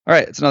All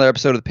right, it's another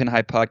episode of the Pin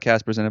High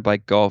Podcast presented by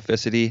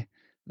Golficity.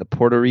 The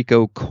Puerto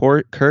Rico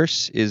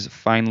Curse is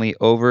finally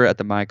over at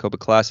the Mayakoba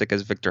Classic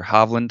as Viktor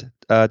Hovland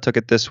took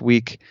it this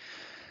week.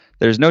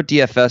 There's no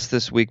DFS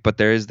this week, but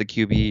there is the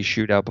QBE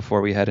Shootout before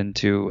we head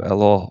into a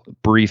little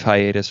brief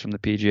hiatus from the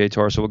PGA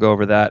Tour, so we'll go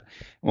over that.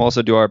 We'll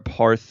also do our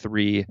par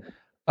 3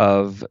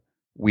 of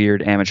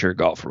weird amateur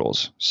golf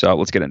rules. So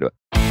let's get into it.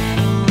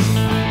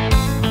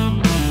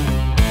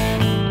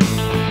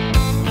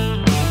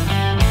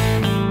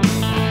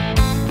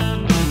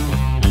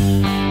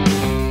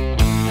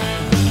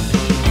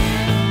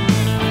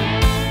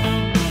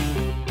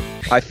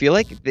 I feel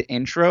like the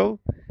intro,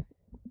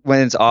 when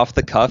it's off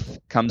the cuff,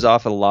 comes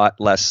off a lot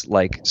less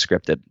like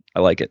scripted.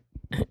 I like it.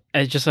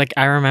 It's just like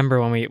I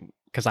remember when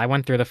because I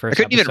went through the first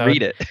episode. I couldn't even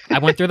read it. I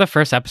went through the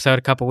first episode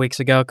a couple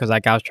weeks ago because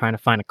I was trying to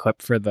find a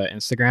clip for the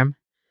Instagram,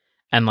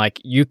 and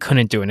you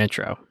couldn't do an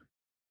intro.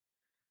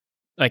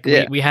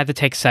 We had to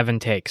take 7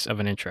 takes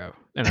of an intro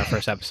in our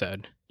first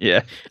episode.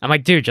 Yeah, I'm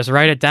like, dude, just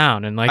write it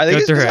down and I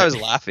think go through it. I was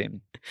laughing.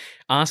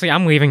 Honestly,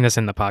 I'm leaving this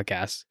in the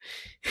podcast.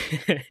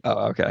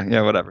 Oh, okay.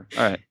 Yeah, whatever.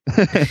 All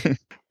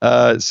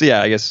right. So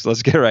yeah, I guess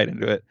let's get right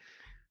into it.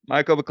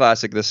 Mayakoba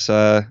Classic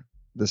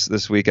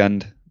this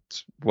weekend.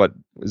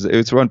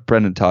 It's one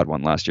Brendan Todd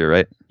won last year,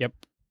 right? Yep.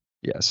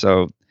 Yeah.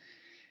 So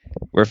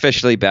we're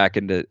officially back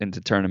into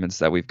tournaments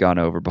that we've gone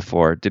over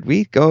before. Did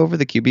we go over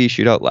the QBE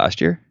Shootout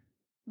last year?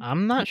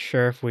 I'm not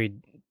sure if we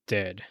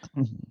did.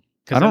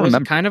 I don't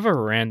remember. Kind of a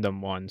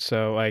random one.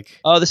 So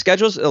the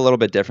schedule's a little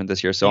bit different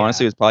this year. So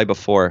honestly, it was probably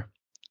before.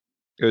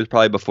 It was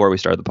probably before we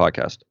started the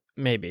podcast.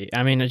 Maybe.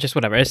 I mean, it's just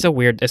whatever. It's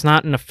it's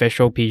not an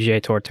official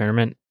PGA Tour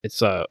tournament.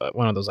 It's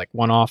one of those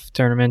one-off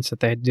tournaments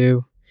that they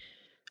do.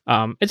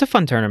 It's a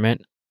fun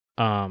tournament.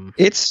 We'll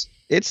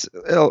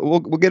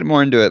get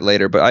more into it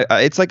later, but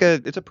it's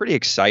a pretty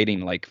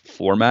exciting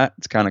format.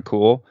 It's kind of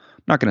cool.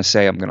 I'm not going to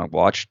say I'm going to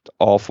watch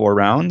all 4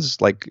 rounds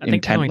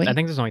intently. I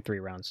think there's only 3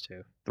 rounds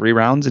too. 3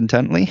 rounds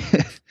intently?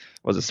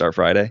 Was it start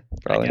Friday?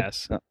 Probably. I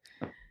guess.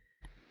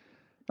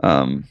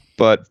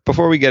 But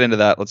before we get into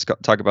that, let's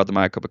talk about the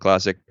Mayakoba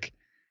Classic.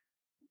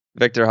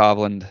 Viktor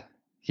Hovland,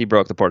 he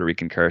broke the Puerto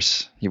Rican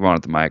curse. He won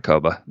at the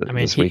Mayakoba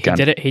this weekend.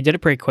 He did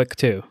it pretty quick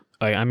too.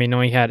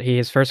 He had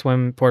his first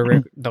win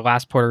the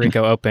last Puerto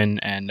Rico Open,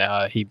 and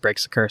he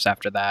breaks the curse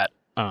after that.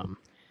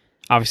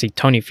 Obviously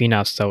Tony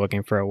Finau's still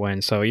looking for a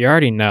win, so you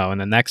already know. In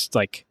the next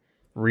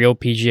real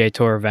PGA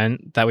Tour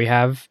event that we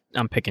have,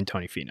 I'm picking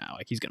Tony Finau.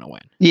 He's gonna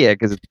win. Yeah,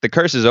 because the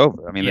curse is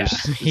over. I mean, yeah,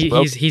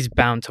 he's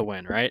bound to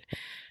win, right?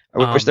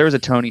 I wish there was a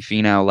Tony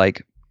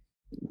Finau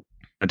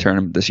a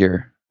tournament this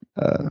year.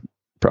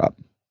 Prop.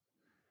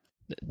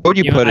 What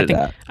would you put it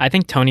at? I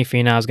think Tony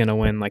Finau is gonna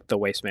win the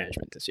waste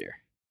management this year.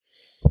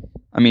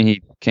 I mean,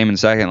 he came in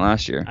second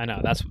last year. I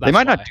know that's they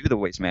might not do the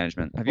waste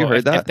management. Have you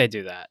heard that? If they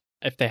do that,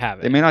 if they have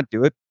it, they may not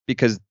do it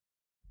because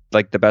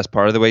the best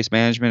part of the waste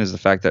management is the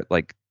fact that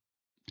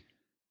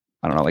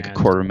I don't know, a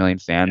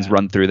 250,000 fans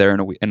run through there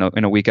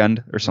in a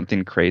weekend or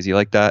something crazy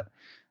like that.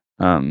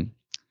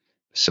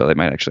 So they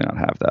might actually not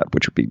have that,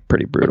 which would be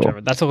pretty brutal.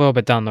 Whichever. That's a little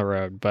bit down the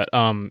road, but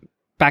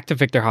back to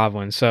Viktor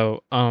Hovland.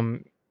 So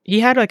he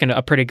had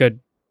a pretty good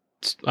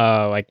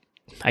I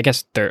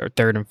guess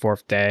third and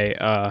fourth day.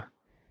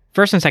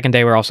 First and second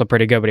day were also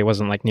pretty good, but he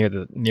wasn't near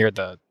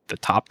the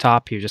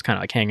top. He was just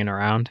kind of hanging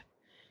around,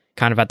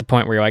 kind of at the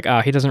point where you're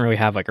oh, he doesn't really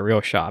have a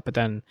real shot. But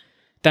then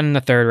in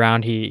the third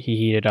round he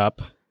heated up.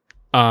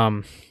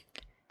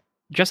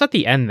 Just at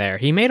the end there,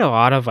 he made a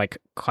lot of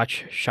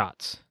clutch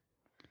shots.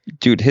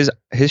 Dude, his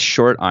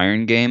short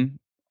iron game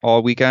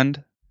all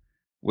weekend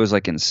was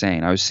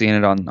insane. I was seeing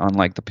it on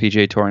the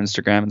PGA Tour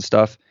Instagram and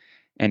stuff,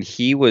 and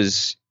he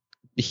was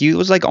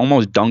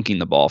almost dunking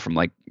the ball from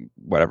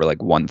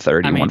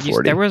 130,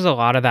 140. There was a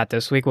lot of that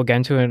this week. We'll get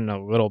into it in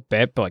a little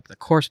bit, but the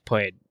course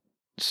played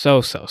so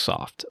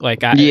soft.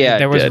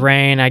 There was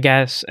rain, I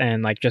guess,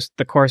 and just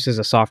the course is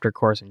a softer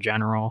course in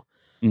general.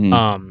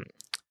 Mm-hmm.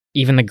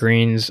 Even the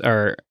greens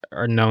are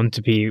known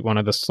to be one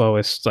of the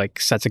slowest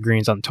sets of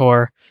greens on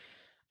tour.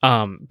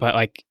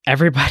 But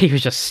everybody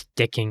was just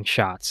sticking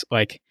shots.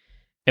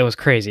 It was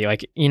crazy.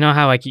 You know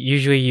how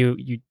usually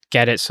you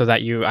get it so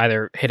that you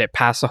either hit it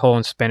past the hole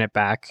and spin it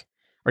back,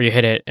 or you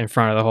hit it in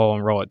front of the hole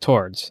and roll it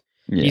towards.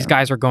 Yeah. These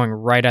guys were going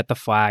right at the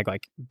flag,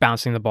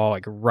 bouncing the ball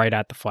right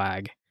at the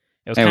flag.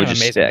 It was kind of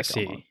amazing to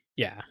see. Almost.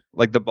 Yeah.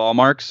 The ball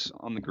marks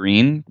on the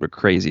green were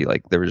crazy.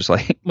 They were just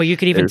well, you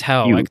could even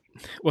tell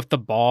with the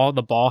ball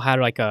had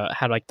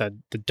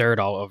the dirt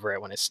all over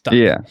it when it stuck.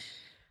 Yeah.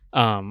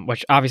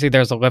 Which obviously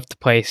there's a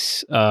lift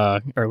place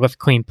or lift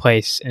clean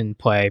place in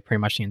play pretty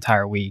much the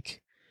entire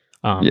week.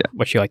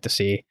 Which you like to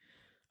see.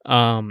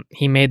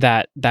 He made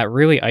that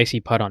really icy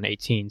putt on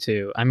 18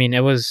 too. I mean,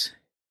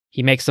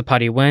 he makes the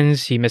putt, he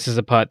wins. He misses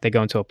a putt, they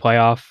go into a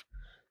playoff.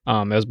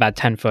 It was about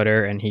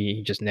 10-footer, and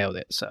he just nailed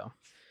it. So,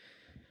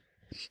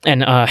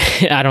 and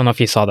I don't know if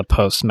you saw the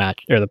post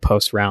match or the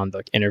post round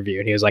interview.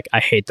 And he was I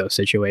hate those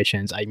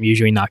situations. I'm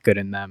usually not good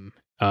in them.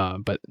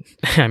 But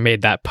I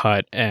made that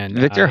putt, and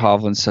Viktor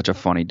Hovland's such a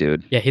funny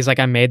dude. Yeah, he's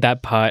I made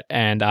that putt,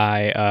 and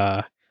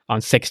I'll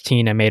on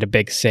 16 and made a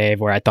big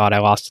save where I thought I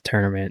lost the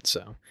tournament.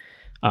 So,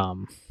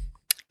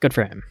 good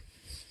for him.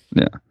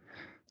 Yeah.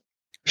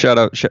 Shout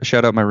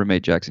out my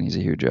roommate Jackson. He's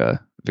a huge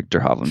Viktor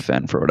Hovland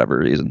fan for whatever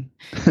reason.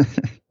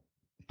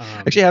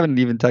 Actually, I haven't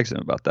even texted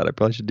him about that. I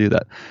probably should do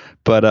that.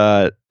 But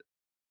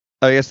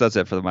I guess that's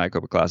it for the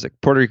Mayakoba Classic.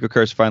 Puerto Rico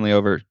Curse finally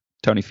over.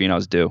 Tony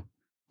Finau's due.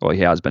 Well,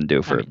 he has been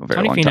due for a very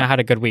Tony long Finau time. had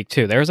a good week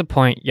too. There was a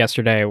point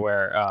yesterday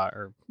where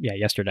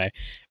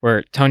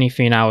Tony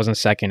Finau was in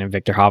second and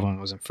Viktor Hovland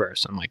was in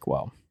first. I'm like,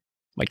 well,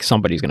 like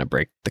somebody's gonna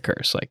break the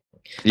curse. Like,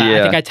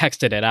 I think I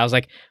texted it. I was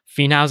like,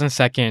 Finau's in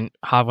second,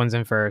 Hovland's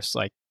in first.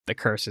 Like, the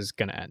curse is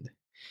gonna end.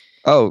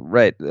 Oh,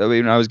 right. I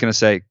mean, I was gonna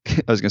say,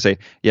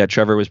 yeah,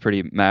 Trevor was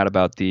pretty mad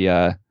about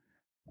the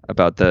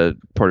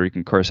Puerto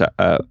Rican course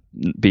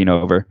being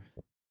over.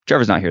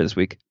 Trevor's not here this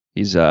week.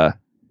 He's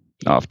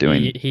off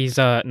doing. He's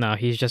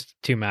just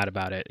too mad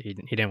about it. He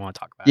didn't want to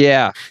talk about it.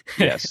 Yeah.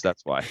 Yes,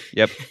 that's why.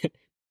 Yep.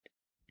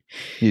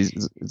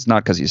 It's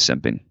not because he's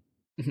simping.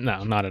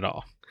 No, not at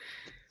all.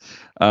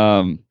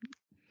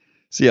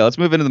 So yeah, let's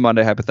move into the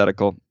Monday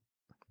hypothetical.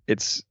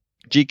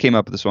 G came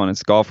up with this one.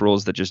 It's golf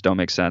rules that just don't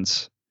make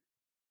sense.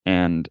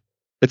 And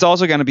it's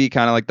also going to be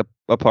kind of like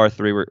a par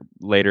 3 where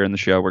later in the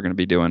show, we're going to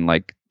be doing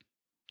like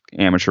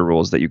amateur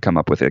rules that you come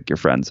up with like your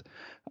friends.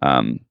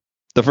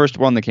 The first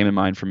one that came in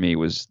mind for me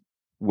was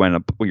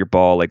when your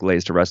ball like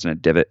lays to rest in a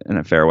divot in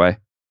a fairway.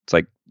 It's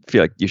like, I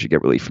feel like you should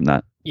get relief from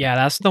that. Yeah,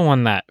 that's the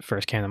one that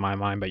first came to my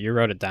mind, but you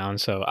wrote it down.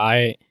 So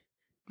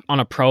on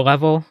a pro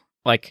level,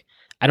 like,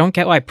 I don't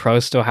get why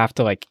pros still have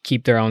to like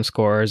keep their own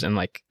scores and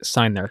like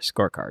sign their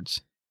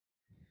scorecards.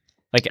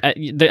 Like,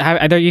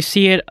 either you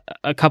see it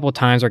a couple of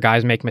times where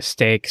guys make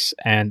mistakes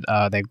and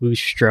they lose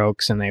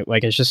strokes and they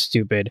like, it's just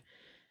stupid.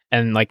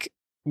 And like,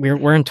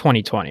 we're in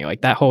 2020.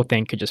 Like, that whole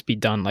thing could just be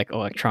done like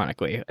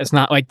electronically. It's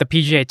not like the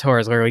PGA Tour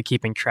is literally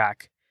keeping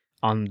track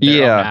on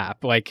their own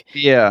app. Like,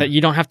 that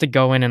you don't have to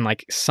go in and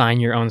like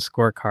sign your own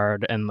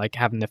scorecard and like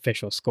have an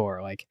official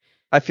score. Like,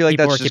 I feel like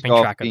that's just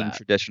golf being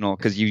traditional,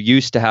 because you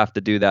used to have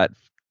to do that.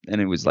 And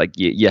it was like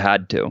you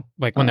had to,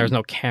 like when there was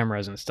no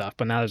cameras and stuff,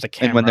 but now there's a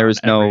camera. And when there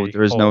was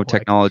no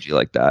technology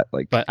like that.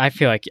 Like, but I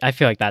feel like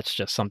that's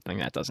just something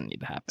that doesn't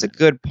need to happen. It's a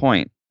good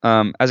point.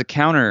 As a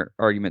counter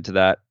argument to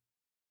that,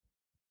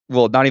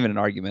 well, not even an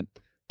argument,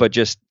 but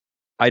just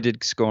I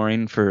did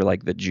scoring for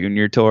like the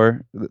junior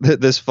tour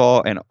this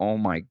fall, and oh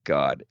my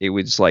god, it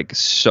was like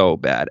so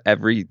bad.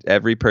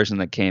 Every person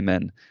that came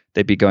in,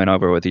 they'd be going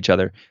over with each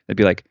other. They'd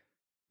be like,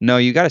 "No,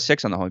 you got a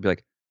 6 on the hole." I'd be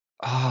like,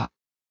 "Ah."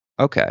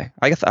 Oh, okay,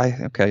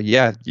 okay,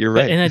 yeah, you're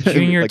right. But in a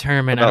junior like,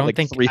 tournament, I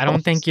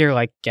don't think you're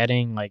like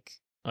getting like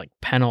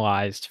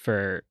penalized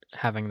for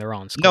having the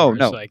wrong scores.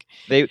 No, like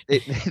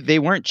they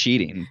weren't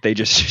cheating. They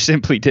just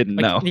simply didn't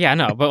know. Yeah,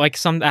 no, but like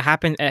that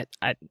happened at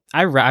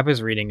I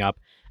was reading up.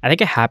 I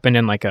think it happened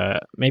in like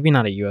maybe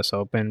not a U.S.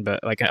 Open,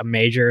 but like a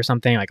major or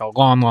something, like a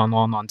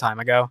long time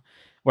ago,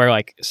 where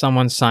like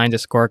someone signed a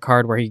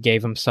scorecard where he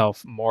gave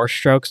himself more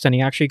strokes than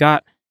he actually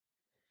got.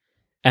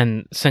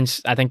 And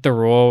since I think the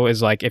rule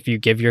is like, if you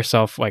give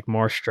yourself like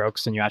more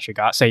strokes than you actually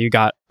got, say you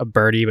got a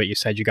birdie, but you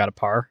said you got a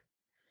par,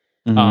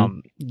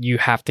 you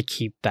have to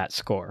keep that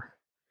score.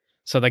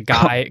 So the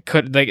guy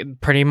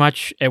pretty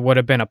much, it would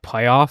have been a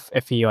playoff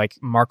if he like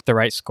marked the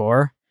right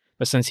score.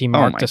 But since he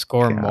marked the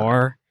score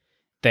more,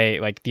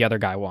 the other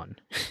guy won.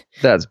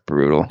 That's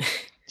brutal.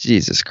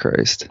 Jesus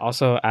Christ.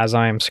 Also, as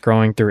I am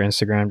scrolling through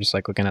Instagram, just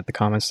like looking at the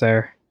comments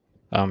there,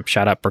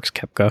 shout out Brooks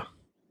Koepka.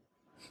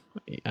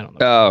 I don't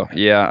know. Oh,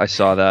 yeah, I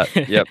saw that.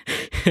 Yep.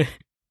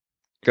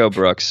 Go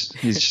Brooks.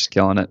 He's just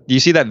killing it. Do you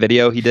see that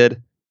video he did?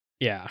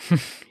 Yeah.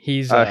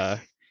 He's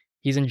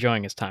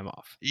enjoying his time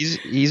off.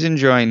 He's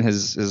enjoying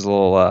his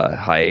little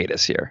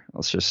hiatus here.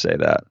 Let's just say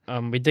that.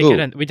 We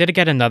did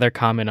get another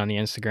comment on the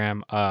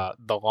Instagram,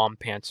 the long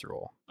pants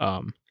rule.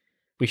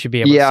 We should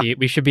be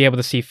able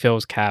to see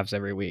Phil's calves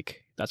every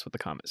week. That's what the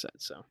comment said.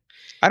 So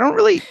I don't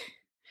really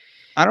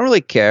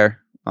care,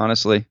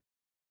 honestly.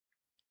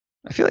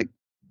 I feel like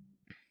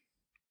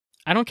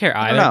I don't care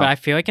either, but I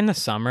feel like in the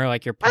summer,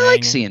 like you're playing. I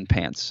like seeing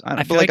pants.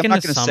 I feel like in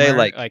the summer,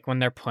 like when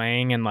they're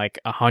playing in like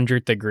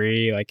 100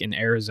 degree, like in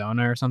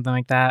Arizona or something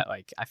like that.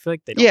 Like I feel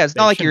like they don't. Yeah, it's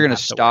not like you're gonna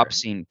stop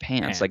seeing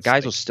pants. Like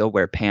guys will still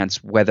wear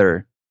pants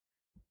whether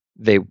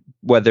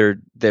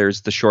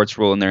there's the shorts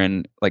rule and they're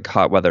in like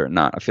hot weather or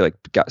not. I feel like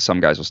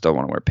some guys will still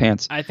want to wear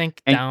pants. I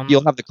think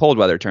you'll have the cold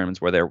weather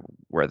tournaments where they'll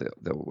wear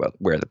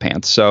the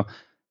pants. So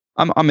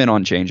I'm in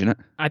on changing it.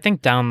 I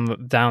think down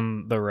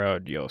the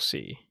road you'll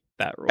see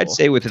that rule. I'd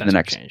say within the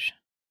next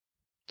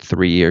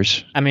 3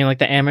 years. I mean, like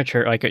the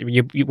amateur, like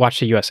you watch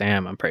the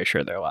USAM, I'm pretty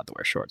sure they're allowed to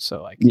wear shorts.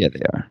 So like, yeah,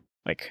 they are.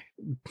 Like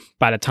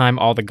by the time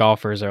all the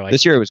golfers are like,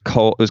 this year it was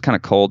cold. It was kind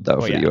of cold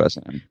though for the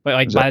USAM. But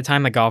like by the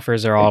time the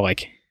golfers are all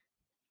like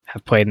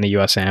have played in the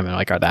USAM and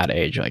like are that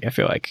age, like I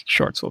feel like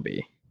shorts will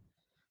be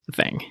the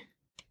thing.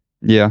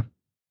 Yeah.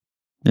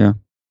 Yeah.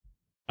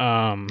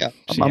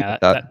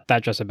 That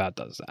just about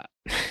does that.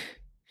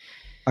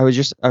 I was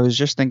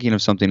just thinking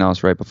of something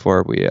else right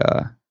before we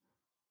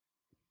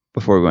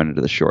went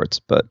into the shorts,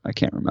 but I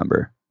can't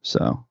remember.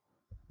 So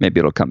maybe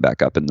it'll come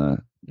back up in the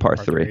par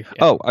three. Yeah.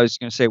 Oh, I was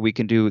going to say we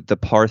can do the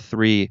par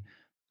three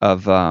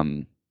of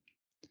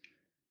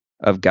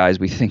guys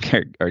we think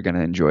are going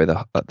to enjoy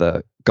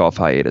the golf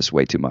hiatus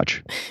way too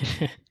much.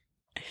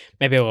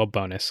 Maybe a little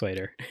bonus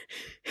later.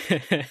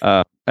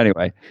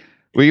 Anyway,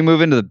 we can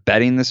move into the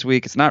betting this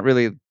week. It's not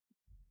really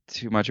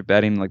too much of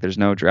betting. Like there's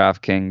no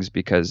DraftKings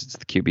because it's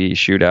the QBE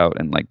Shootout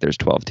and like there's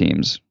 12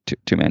 teams,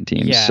 two-man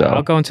teams. Yeah, so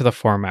I'll go into the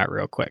format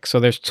real quick. So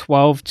there's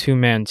 12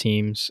 two-man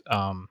teams.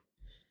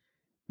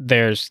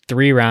 There's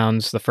 3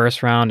 rounds. The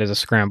first round is a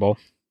scramble.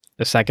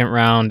 The second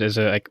round is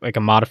a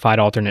modified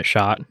alternate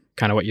shot,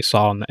 kind of what you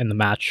saw in the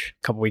match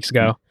a couple weeks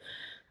ago.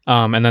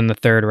 And then the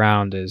third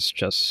round is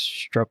just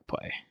stroke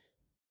play.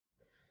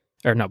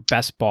 Or no,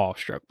 best ball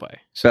stroke play.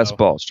 So, best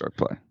ball stroke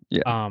play.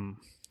 Yeah.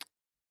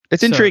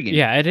 It's intriguing.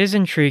 Yeah, it is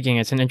intriguing.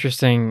 It's an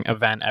interesting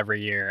event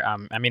every year.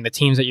 I mean, the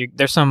teams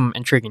there's some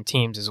intriguing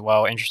teams as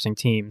well, interesting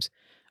teams.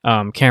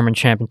 Cameron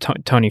Champ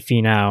and Tony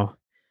Finau.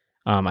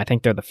 I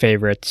think they're the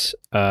favorites.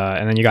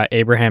 And then you got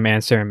Abraham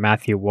Ancer and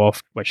Matthew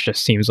Wolff, which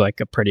just seems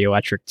like a pretty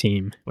electric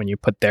team when you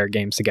put their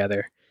games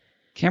together.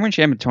 Cameron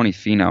Champ and Tony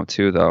Finau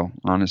too, though,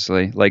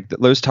 honestly. Like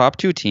those top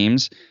 2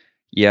 teams,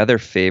 yeah, they're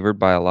favored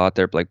by a lot.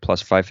 They're like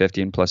plus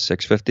 550 and plus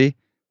 650,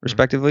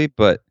 respectively. Mm-hmm.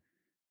 But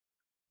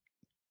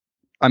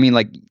I mean,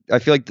 like, I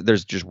feel like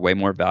there's just way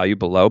more value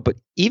below. But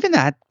even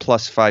that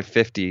plus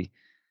 550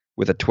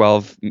 with a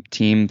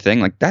 12-team thing,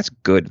 like, that's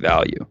good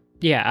value.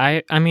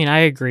 Yeah, I mean, I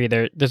agree.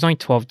 There's only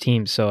 12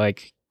 teams, so,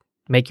 like,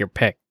 make your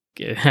pick.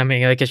 I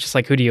mean, like, it's just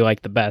like, who do you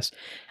like the best?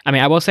 I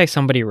mean, I will say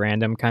somebody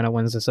random kind of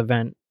wins this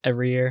event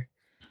every year.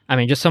 I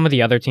mean, just some of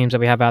the other teams that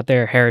we have out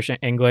there, Harris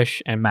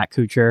English and Matt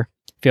Kuchar,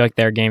 feel like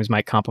their games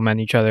might complement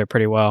each other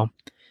pretty well.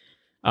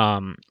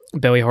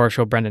 Billy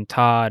Horschel, Brendan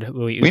Todd,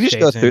 Louis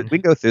Oosthuizen. We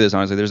can go through this,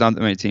 honestly. There's not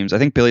that many teams. I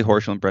think Billy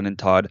Horschel and Brendan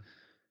Todd,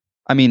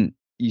 I mean,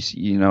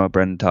 you know,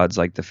 Brendan Todd's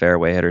like the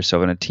fairway hitter,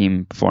 so in a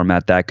team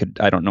format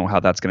I don't know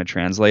how that's going to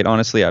translate.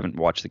 Honestly, I haven't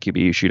watched the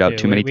QBE Shootout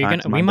too many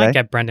times. We might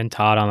get Brendan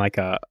Todd on like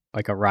a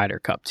Ryder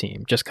Cup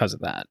team just because of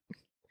that.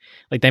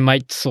 Like they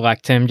might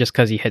select him just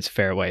because he hits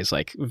fairways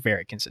like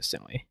very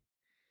consistently.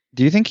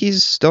 Do you think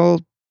he's still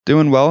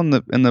doing well in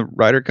the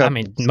Ryder Cup? I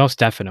mean, most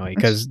definitely,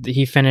 because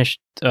he finished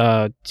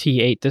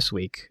T8 this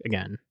week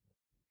again.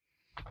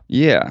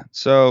 Yeah,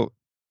 so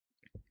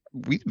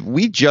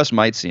we just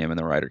might see him in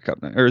the Ryder Cup,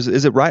 or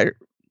is it Ryder?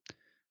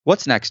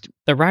 What's next?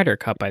 The Ryder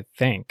Cup, I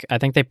think. I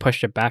think they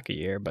pushed it back a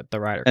year, but the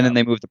Ryder Cup. And then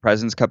they moved the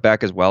President's Cup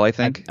back as well, I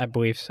think. I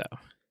believe so.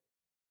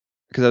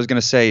 Because I was going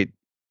to say,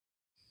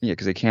 yeah,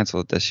 because they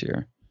canceled it this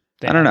year.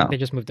 I don't know. They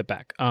just moved it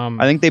back.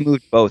 I think they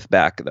moved both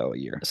back though a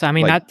year. So I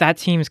mean that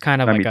team's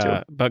kind of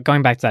like but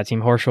going back to that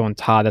team, Horschel and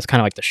Todd, that's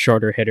kind of like the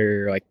shorter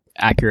hitter, like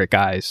accurate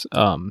guys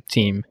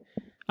team.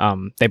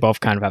 They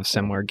both kind of have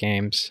similar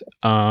games.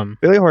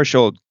 Billy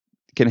Horschel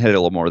can hit it a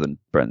little more than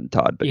Brendan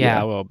Todd, but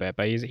yeah, a little bit.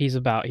 But he's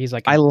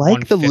like. I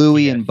like the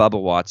Louis and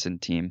Bubba Watson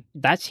team.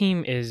 That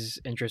team is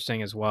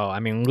interesting as well.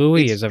 I mean,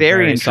 Louis is a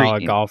very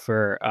solid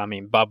golfer. I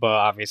mean, Bubba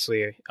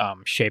obviously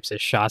shapes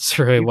his shots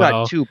really well. You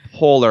got 2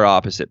 polar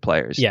opposite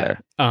players. Yeah.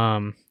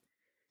 There.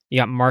 You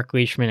got Mark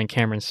Leishman and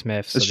Cameron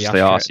Smith, so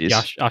the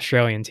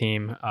Australian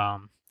team. I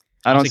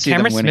don't see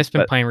Cameron them winning, Smith's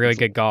been playing really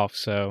good golf,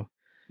 so.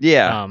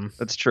 Yeah,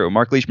 that's true.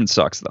 Mark Leishman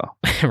sucks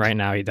though. Right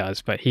now he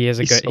does, but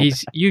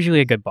he's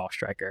usually a good ball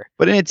striker.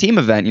 But in a team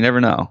event, you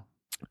never know.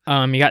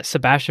 You got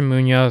Sebastian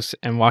Munoz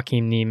and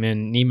Joaquin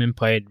Niemann. Niemann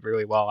played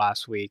really well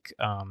last week.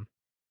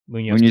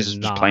 Munoz is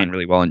just playing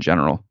really well in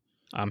general.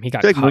 He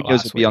got I feel like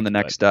Munoz will be on the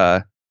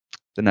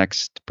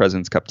next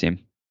President's Cup team.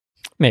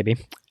 Maybe.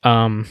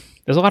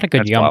 There's a lot of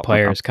good young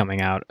players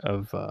coming out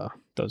of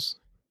those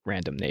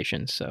random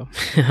nations. So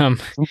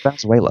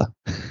Venezuela.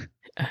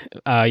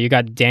 You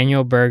got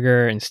Daniel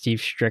Berger and Steve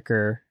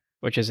Stricker,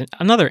 which is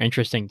another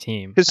interesting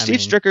team. Because Steve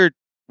Stricker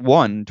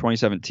won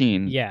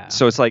 2017. Yeah.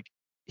 So it's like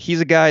he's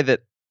a guy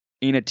that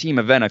in a team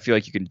event I feel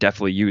like you can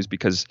definitely use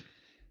because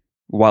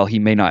while he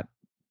may not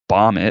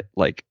bomb it,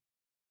 like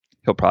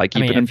he'll probably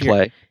keep it in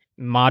play.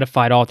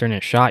 Modified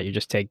alternate shot, you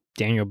just take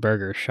Daniel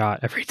Berger's shot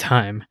every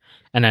time,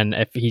 and then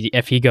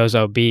if he goes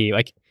OB,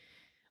 like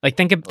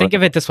think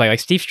of it this way: like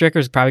Steve Stricker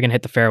is probably gonna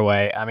hit the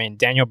fairway. I mean,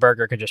 Daniel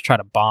Berger could just try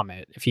to bomb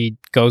it. If he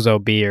goes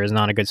OB or is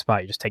not a good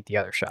spot, you just take the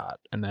other shot,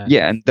 and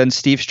then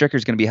Steve Stricker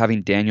is gonna be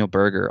having Daniel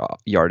Berger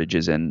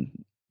yardages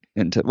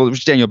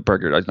which Daniel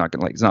Berger is not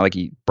gonna like. It's not like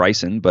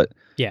Bryson, but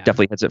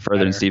definitely hits it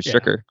further than Steve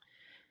Stricker.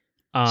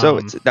 So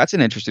that's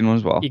an interesting one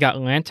as well. You got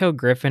Lanto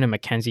Griffin and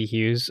Mackenzie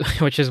Hughes,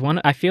 which is one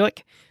I feel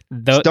like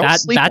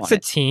that's a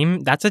team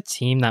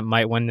that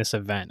might win this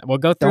event. We'll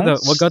go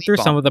through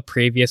some of the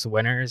previous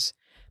winners.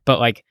 But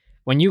like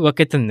when you look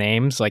at the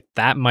names, like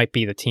that might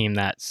be the team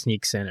that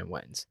sneaks in and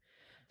wins.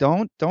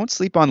 Don't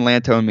sleep on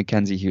Lanto and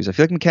Mackenzie Hughes. I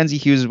feel like Mackenzie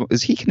Hughes,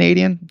 is he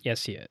Canadian?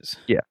 Yes, he is.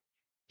 Yeah.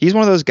 He's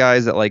one of those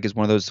guys that like is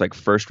one of those like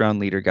first round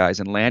leader guys.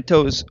 And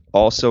Lanto's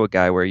also a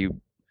guy where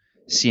you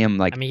see him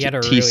like he had a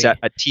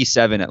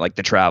T7 at like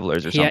the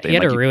Travelers or something. He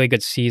had a really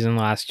good season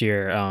last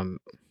year.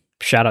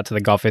 Shout out to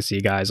the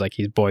Golficity guys. Like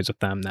he's boys with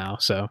them now.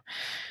 So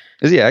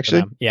is he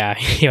actually? Yeah,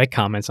 he like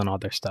comments on all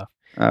their stuff.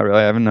 Oh, really?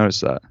 I haven't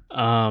noticed that.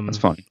 That's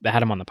funny. They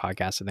had him on the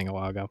podcast, I think, a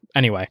while ago.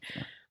 Anyway,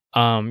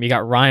 you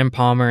got Ryan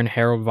Palmer and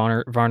Harold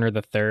Varner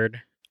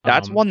III.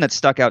 That's one that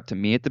stuck out to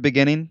me at the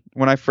beginning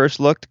when I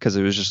first looked, because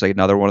it was just like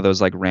another one of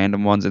those like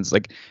random ones. And it's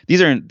like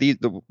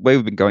the way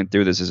we've been going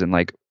through this is in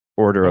like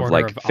order of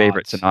like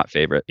favorites and not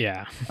favorite.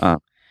 Yeah.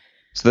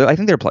 So I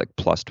think they're like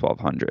plus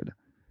 1,200.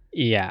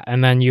 Yeah,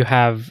 and then you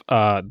have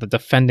the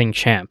defending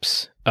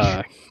champs,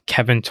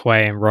 Kevin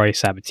Tway and Roy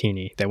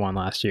Sabatini. They won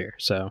last year,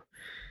 so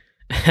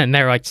and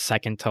they're like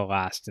second to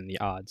last in the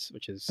odds,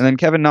 which is. And then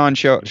Kevin Na and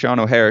Sean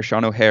O'Hare.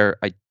 Sean O'Hare,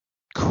 I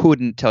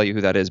couldn't tell you who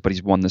that is, but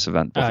he's won this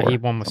event before. He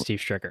won with Steve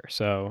Stricker,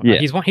 so yeah.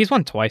 He's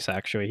won twice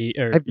actually.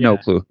 I have no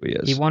clue who he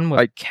is. He won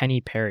with Kenny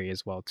Perry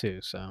as well too.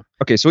 So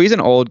okay, so he's an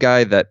old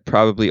guy that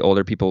probably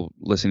older people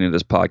listening to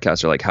this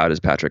podcast are like, how does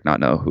Patrick not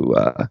know who?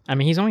 I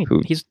mean, he's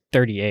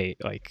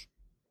 38. Like,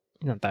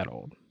 he's not that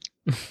old.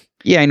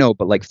 Yeah, I know,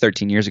 but like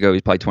 13 years ago,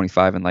 he's probably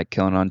 25 and like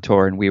killing on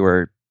tour, and we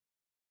were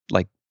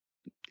like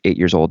 8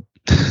 years old.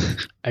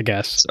 I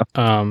guess.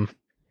 So.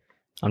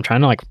 I'm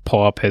trying to like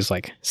pull up his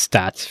like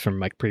stats from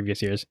like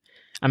previous years.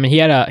 I mean, he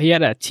had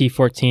a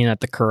T14 at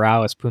the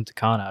Corrales Punta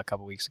Cana a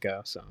couple weeks ago.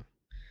 So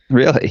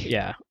really,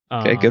 yeah.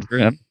 Okay, good for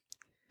him.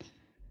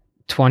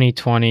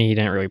 2020, he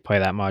didn't really play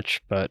that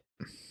much, but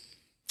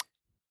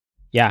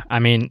yeah, I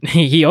mean,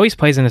 he always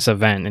plays in this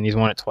event, and he's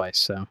won it twice.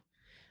 So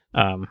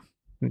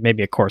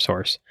maybe a course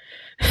horse.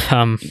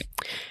 And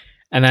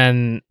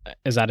then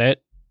is that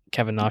it?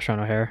 Kevin Na, Sean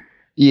O'Hare.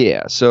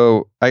 Yeah.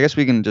 So I guess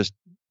we can just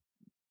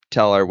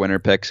tell our winner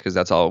picks, because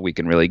that's all we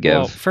can really give.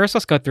 Well, first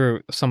let's go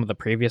through some of the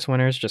previous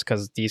winners, just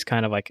because these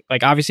kind of like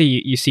obviously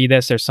you see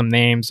this, there's some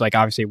names like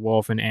obviously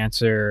Wolf and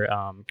Answer,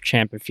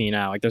 Champ and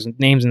Finau, like there's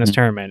names in this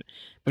tournament,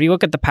 but you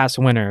look at the past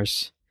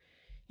winners,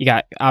 you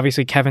got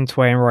obviously Kevin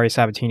Tway and Rory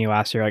Sabatini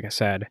last year, like I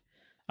said,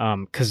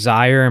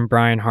 Kazire and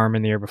Brian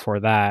Harmon the year before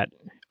that,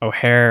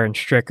 O'Hare and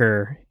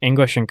Stricker,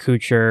 English and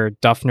Kuchar,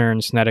 Duffner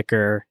and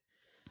Snedeker,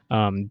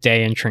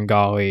 Day and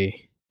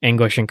Tringali,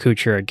 English and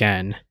Kuchar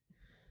again,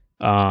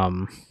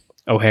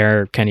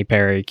 O'Hare, Kenny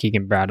Perry,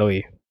 Keegan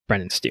Bradley,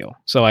 Brendan Steele.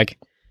 So like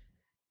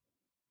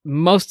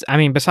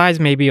besides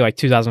maybe like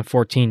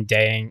 2014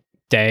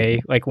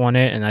 Day like won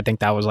it, and I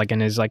think that was like in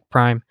his like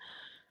prime.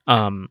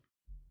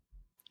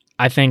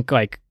 I think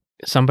like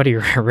somebody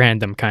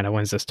random kind of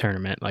wins this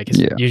tournament. Like it's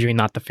usually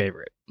not the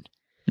favorite.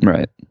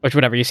 Right. Which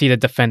whatever, you see the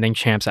defending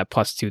champs at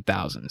plus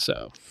 2,000.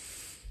 So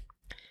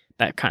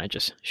that kind of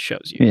just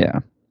shows you. Yeah.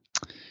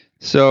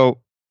 So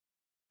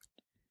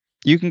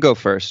you can go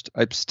first.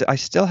 I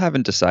still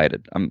haven't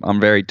decided. I'm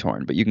very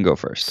torn, but you can go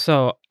first.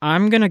 So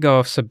I'm gonna go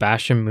with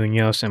Sebastian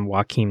Munoz and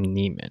Joaquim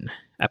Niemann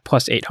at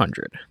plus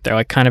 800. They're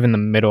like kind of in the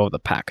middle of the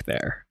pack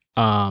there.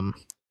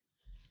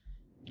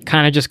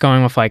 Kind of just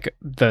going with like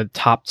the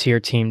top tier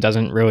team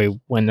doesn't really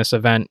win this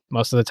event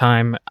most of the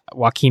time.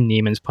 Joaquim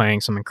Niemann's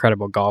playing some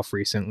incredible golf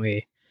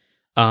recently.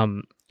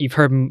 You've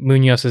heard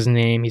Munoz's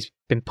name. He's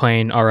been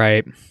playing all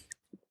right.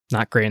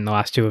 Not great in the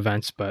last two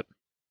events, but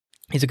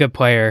he's a good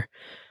player.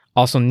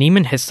 Also,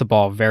 Niemann hits the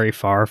ball very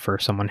far for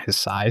someone his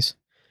size,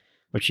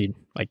 which you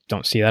like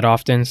don't see that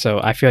often. So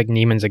I feel like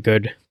Niemann's a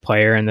good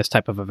player in this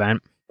type of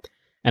event,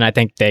 and I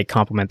think they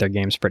complement their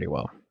games pretty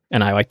well.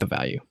 And I like the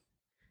value.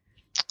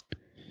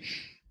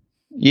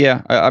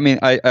 Yeah, I mean,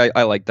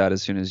 I like that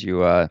as soon as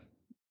you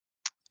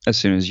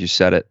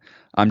said it.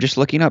 I'm just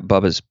looking up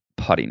Bubba's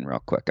putting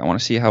real quick. I want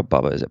to see how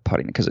Bubba is at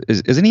putting, because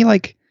isn't he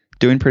like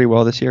doing pretty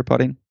well this year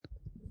putting?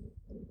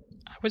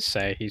 I would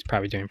say he's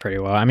probably doing pretty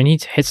well. I mean, he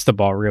hits the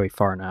ball really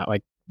far now.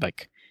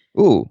 Like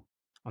ooh,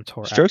 on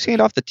tour. Strokes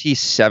gained off the tee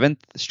 7th.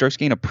 Strokes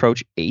gained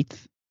approach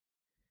 8th.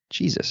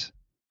 Jesus.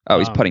 Oh,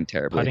 he's putting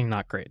terribly. Putting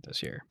not great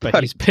this year,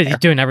 but he's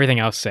doing everything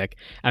else sick.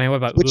 I mean, what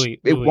about Louis?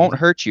 It won't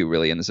hurt you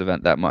really in this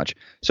event that much.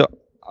 So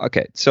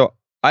okay, so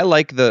I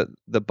like the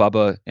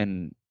Bubba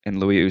and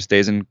Louis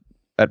Oosthuizen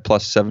at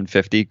plus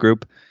 750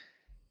 group.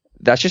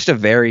 That's just a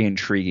very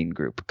intriguing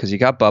group, because you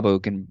got Bubba who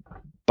can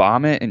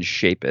bomb it and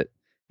shape it.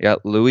 You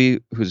got Louis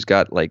who's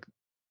got like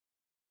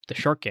the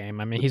short game.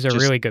 I mean, he's a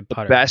really good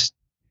putter.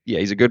 Yeah,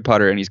 he's a good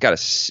putter, and he's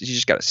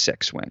just got a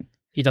sick swing.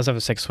 He does have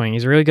a sick swing.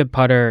 He's a really good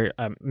putter.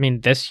 I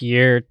mean, this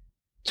year,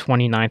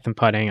 29th in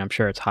putting. I'm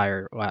sure it's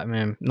higher. Well, I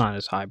mean, not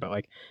as high, but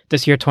like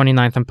this year,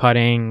 29th in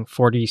putting,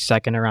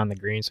 42nd around the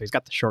green. So he's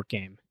got the short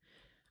game.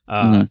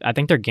 I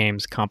think their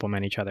games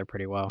complement each other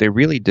pretty well. They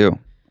really do.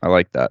 I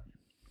like that.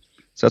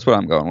 So that's what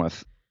I'm going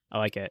with. I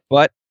like it.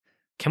 But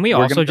can we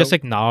also just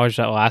acknowledge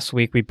that last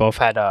week we both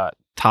had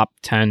top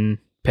 10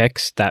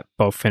 picks that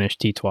both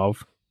finished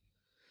T12?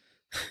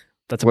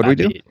 That's a what bad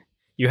do we beat.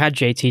 You had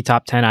JT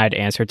top 10. I had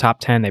Answer top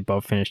 10. They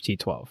both finished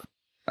T12.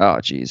 Oh,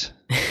 jeez.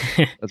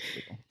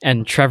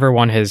 And Trevor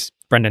won his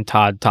Brendan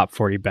Todd top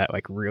 40 bet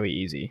like really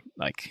easy.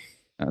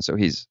 So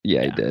he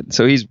did.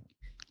 So he's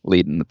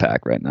leading the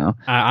pack right now.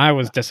 I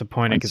was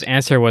disappointed because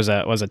Answer was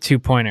a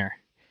 2-pointer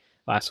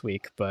last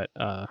week, but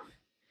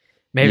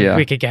maybe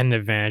we could get an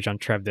advantage on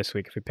Trev this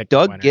week if we picked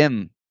Doug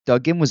Gim.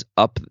 Doug Gim was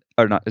up,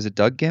 or not? Is it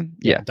Doug Gim?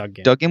 Yeah, Doug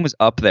Gim. Doug Gim was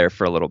up there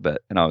for a little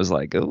bit, and I was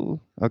like, oh,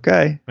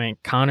 okay. I mean,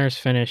 Connors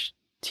finished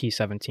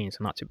T17,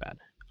 so not too bad.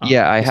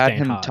 Yeah, I had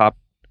him top.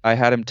 I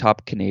had him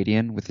top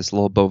Canadian with this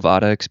little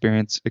Bovada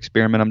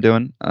experiment I'm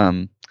doing.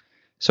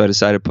 So I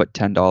decided to put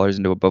 $10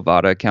 into a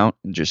Bovada account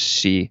and just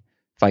see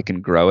if I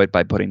can grow it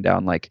by putting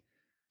down like,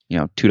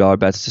 $2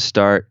 bets to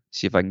start.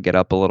 See if I can get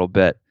up a little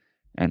bit,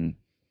 and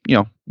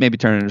maybe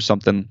turn it into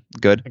something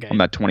good. Okay. I'm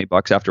at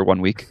 $20 after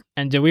 1 week.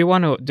 And do we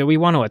want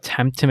to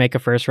attempt to make a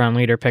first round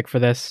leader pick for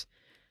this?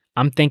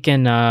 I'm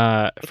thinking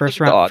first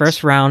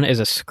round is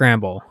a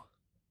scramble,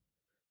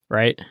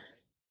 right?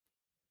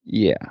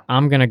 Yeah.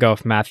 I'm gonna go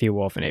with Matthew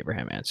Wolf and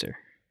Abraham Answer.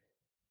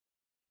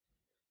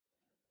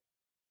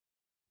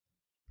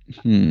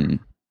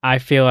 I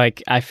feel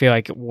like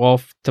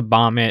Wolf to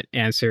bomb it,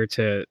 Answer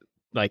to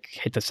like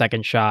hit the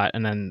second shot,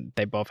 and then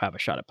they both have a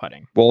shot at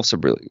putting. Wolf's a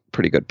really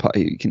pretty good putt.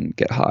 He can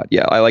get hot.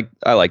 Yeah, I like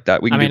that.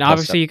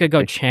 Obviously you could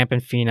go Champ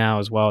and Finau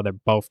as well. They're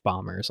both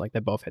bombers. Like they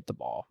both hit the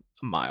ball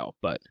a mile,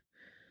 but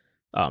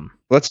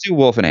let's do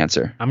Wolf and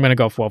Answer. I'm gonna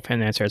go with Wolf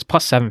and Answer. It's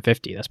plus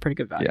 750. That's pretty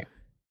good value. Yeah.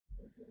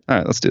 All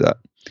right, let's do that.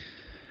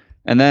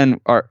 And then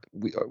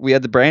we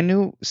had the brand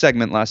new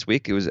segment last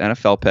week. It was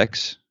NFL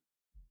picks.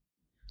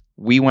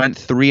 We went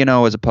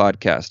 3-0 as a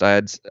podcast.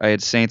 I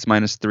had Saints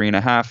minus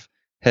 3.5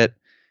 hit.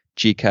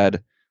 Cheek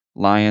had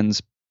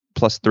Lions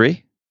plus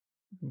 3.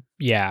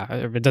 Yeah,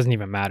 it doesn't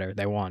even matter.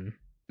 They won.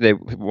 They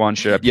won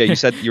straight up. Yeah, you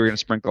said you were going to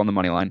sprinkle on the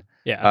money line.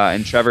 Yeah.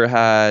 And Trevor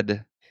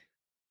had.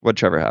 What'd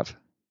Trevor have?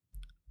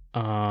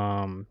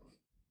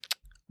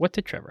 What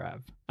did Trevor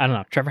have? I don't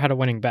know. Trevor had a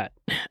winning bet.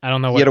 I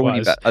don't know what he had a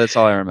winning bet. That's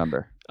all I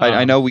remember.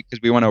 I know because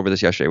we went over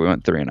this yesterday. We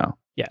went 3-0.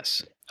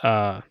 Yes.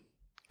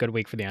 Good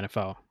week for the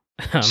NFL.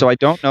 So I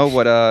don't know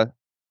what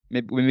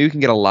maybe we can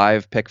get a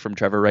live pick from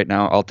Trevor right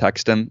now. I'll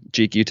text him.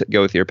 Jeek, you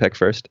go with your pick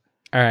first.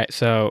 All right.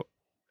 So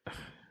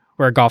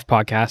we're a golf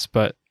podcast,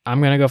 but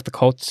I'm gonna go with the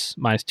Colts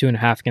minus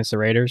 2.5 against the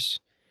Raiders.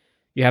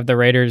 You have the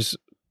Raiders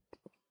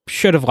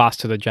should have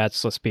lost to the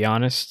Jets. Let's be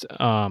honest.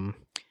 And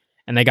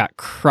they got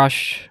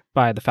crushed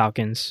by the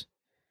Falcons.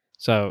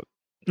 So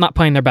not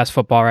playing their best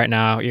football right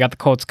now. You got the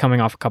Colts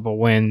coming off a couple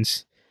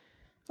wins.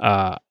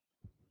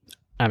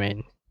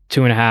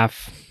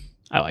 2.5.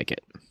 I like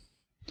it.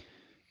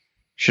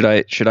 Should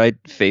I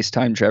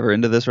FaceTime Trevor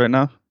into this right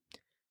now?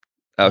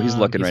 Oh, he's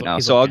looking right now.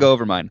 So I'll go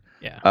over mine.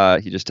 Yeah.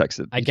 He just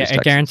texted. I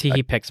guarantee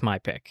he picks my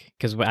pick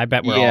because I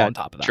bet we're all on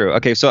top of that. True.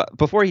 Okay, so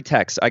before he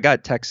texts, I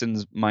got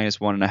Texans minus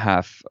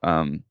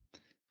 1.5.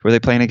 Who are they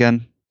playing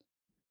again?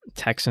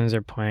 Texans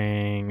are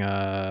playing.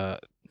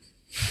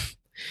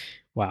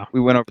 Wow. We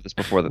went over this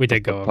before. We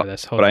did go over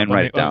this. But I didn't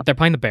write it down. They're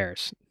playing the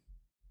Bears.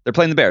 They're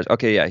playing the Bears.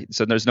 Okay, yeah.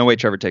 So there's no way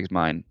Trevor takes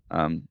mine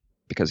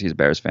because he's a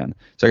Bears fan.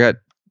 So I got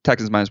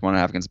Texans minus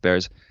 1.5 against the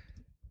Bears.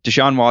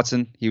 Deshaun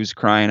Watson, he was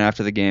crying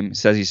after the game. He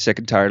says he's sick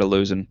and tired of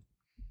losing.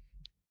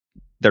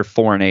 They're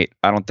 4-8.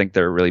 I don't think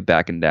they're really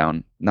backing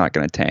down. Not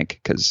going to tank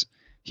because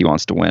he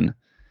wants to win.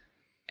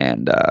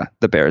 And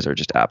the Bears are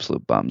just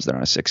absolute bums. They're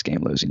on a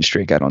 6-game losing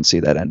streak. I don't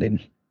see that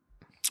ending.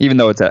 Even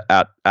though it's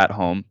at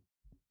home,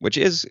 which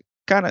is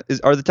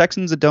are the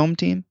Texans a dome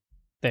team?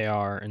 They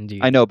are indeed.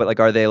 I know, but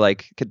are they do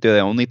they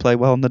only play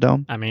well in the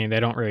dome? I mean,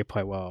 they don't really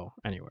play well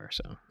anywhere,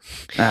 so.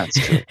 That's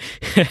true.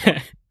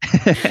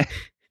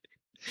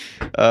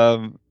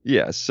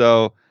 Yeah,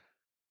 so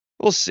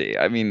we'll see.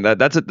 I mean,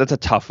 that's a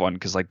tough one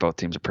because both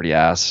teams are pretty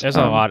ass. There's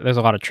a lot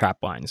of trap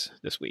lines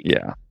this week.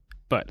 Yeah.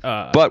 But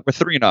we're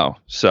 3-0,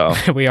 so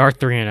we are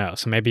 3-0.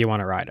 So maybe you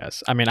want to ride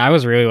us. I mean, I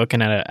was really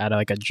looking at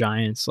a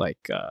Giants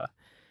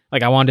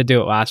I wanted to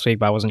do it last week,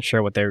 but I wasn't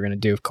sure what they were going to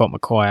do with Colt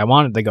McCoy. I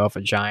wanted to go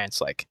for Giants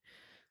like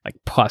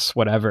plus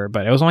whatever,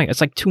 but it's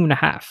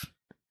 2.5.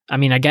 I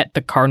mean, I get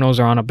the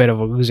Cardinals are on a bit of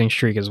a losing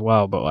streak as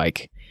well, but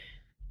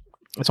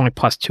it's only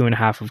plus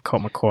 2.5 of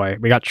Colt McCoy.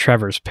 We got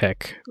Trevor's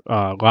pick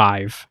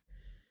live.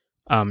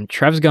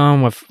 Trev's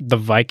going with the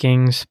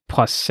Vikings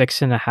plus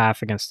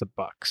 6.5 against the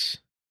Bucks.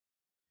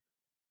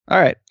 All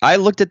right, I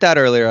looked at that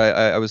earlier.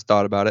 I was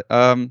thought about it.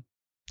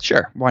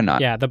 Sure, why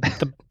not? Yeah,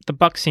 the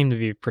Bucks seem to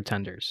be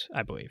pretenders,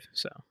 I believe.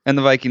 So. And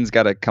the Vikings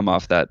got to come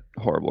off that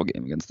horrible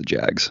game against the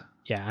Jags.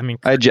 Yeah, I mean,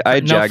 I had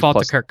no Jags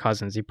fault to Kirk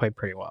Cousins. He played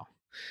pretty well.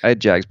 I had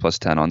Jags plus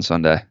 10 on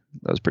Sunday.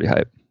 That was pretty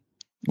hype.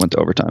 Went to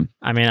overtime.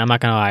 I mean, I'm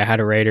not gonna lie. I had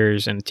a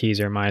Raiders and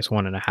teaser minus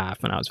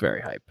 1.5, and I was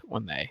very hype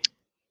when they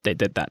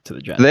did that to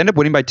the Jets. Did they end up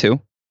winning by 2?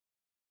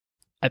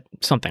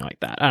 Something like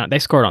that. I don't know. They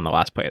scored on the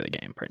last play of the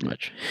game, pretty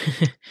much.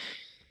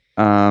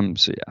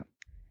 So yeah,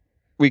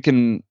 we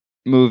can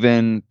move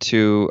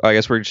into. I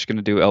guess we're just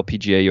gonna do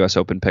LPGA US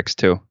Open picks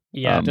too.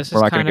 Yeah, this is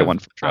we're not gonna get one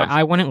for Trev.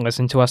 I wouldn't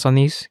listen to us on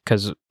these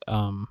because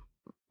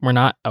we're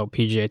not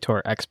LPGA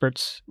Tour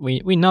experts.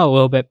 We know a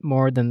little bit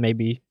more than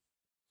maybe.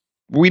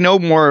 We know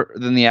more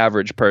than the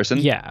average person.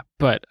 Yeah,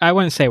 but I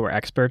wouldn't say we're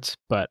experts.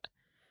 But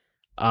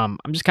I'm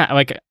just kind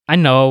of I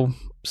know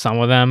some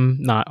of them,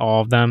 not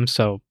all of them.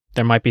 So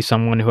there might be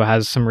someone who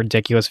has some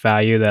ridiculous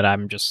value that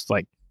I'm just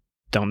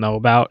don't know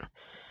about.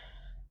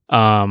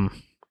 I'm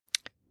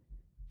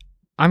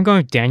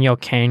going Danielle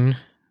Kane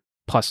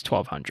plus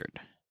 1,200.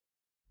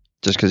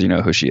 Just because you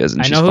know who she is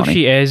and I she's know who funny.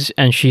 she is,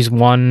 and she's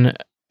won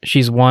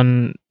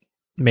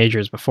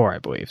majors before, I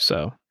believe.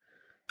 So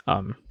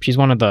She's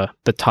one of the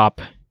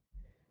top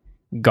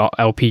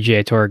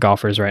LPGA Tour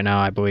golfers right now,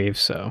 I believe.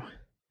 So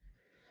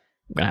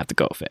I'm gonna have to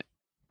go with it.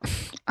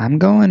 I'm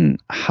going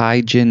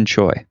Hai Jin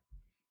Choi.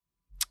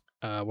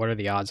 What are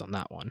the odds on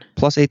that one?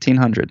 Plus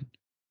 1,800.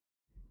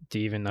 Do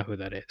you even know who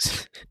that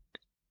is?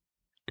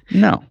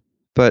 No,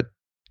 but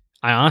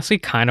I honestly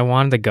kind of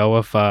wanted to go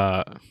with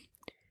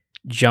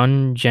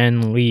Jun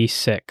Jen Lee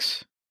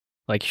 6.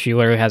 Like, she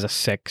literally has a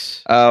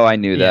 6. Oh, I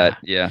knew that.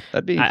 Yeah,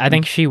 that'd be. I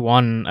think she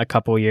won a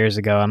couple years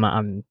ago.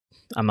 I'm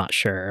not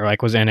sure.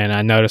 Like, was in it, and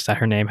I noticed that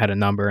her name had a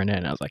number in it,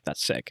 and I was like,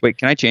 that's sick. Wait,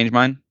 can I change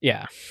mine?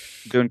 Yeah.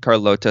 I'm doing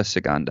Carlota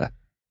Segunda.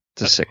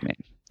 It's a sick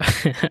name.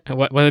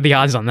 What are the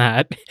odds on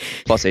that?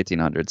 Plus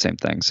 1,800, same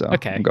thing. So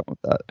okay. I'm going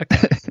with that.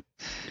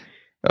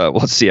 Okay.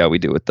 We'll see how we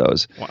do with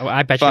those. Well,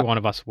 I bet you one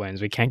of us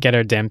wins. We can't get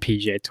our damn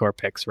PGA Tour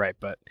picks right,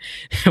 but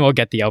we'll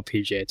get the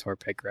LPGA Tour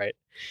pick right.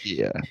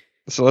 Yeah.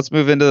 So let's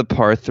move into the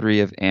par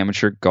 3 of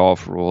amateur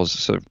golf rules.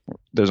 So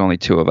there's only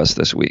 2 of us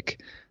this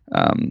week.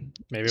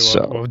 Maybe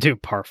we'll do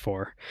par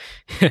 4.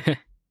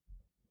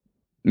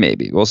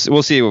 Maybe we'll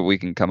see what we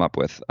can come up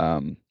with.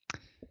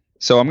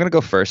 So I'm gonna go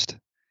first,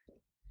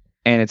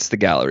 and it's the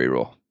gallery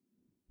rule.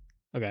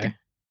 Okay.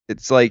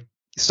 It's like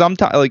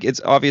sometimes, like, it's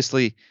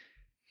obviously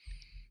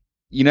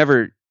you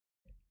never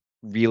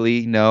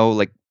really know.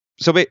 Like,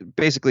 so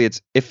basically,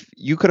 it's if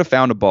you could have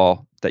found a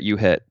ball that you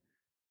hit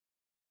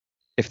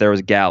if there was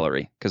a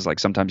gallery, because like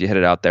sometimes you hit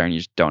it out there and you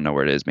just don't know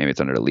where it is. Maybe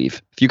it's under a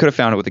leaf. If you could have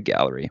found it with a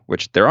gallery,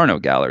 which there are no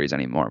galleries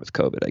anymore with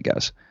COVID, I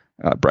guess.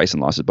 Bryson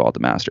lost his ball at the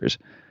Masters.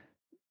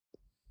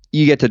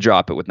 You get to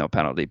drop it with no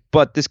penalty,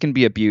 but this can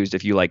be abused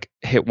if you like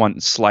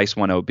slice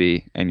one OB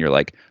and you're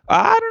like,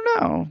 I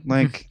don't know,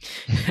 like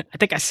I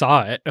think I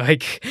saw it,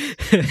 like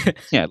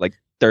yeah, like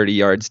 30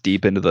 yards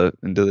deep into the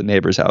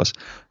neighbor's house.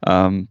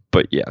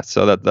 But yeah,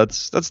 so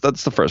that's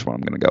the first one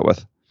I'm gonna go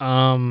with.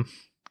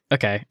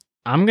 Okay,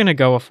 I'm gonna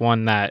go with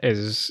one that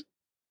is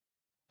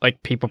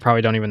like people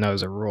probably don't even know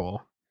is a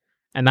rule,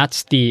 and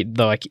that's the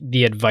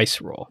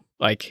advice rule.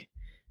 Like,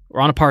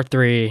 we're on a par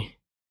 3.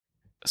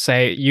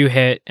 Say you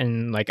hit,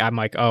 and like I'm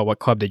like, oh, what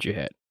club did you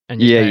hit?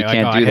 And you say, like,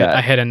 can't do that.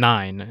 I hit a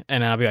 9,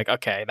 and I'll be like,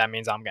 okay, that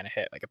means I'm gonna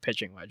hit like a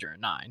pitching wedge or a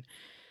 9.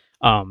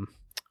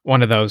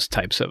 One of those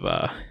types of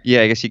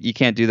yeah, I guess you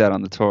can't do that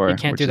on the tour. You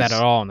can't do that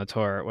at all on the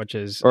tour, which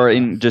is or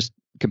in just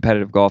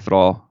competitive golf at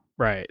all.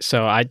 Right.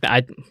 So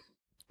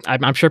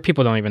I'm sure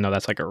people don't even know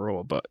that's like a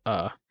rule, but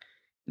yeah,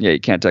 you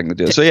can't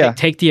technically do it. So yeah,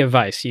 take the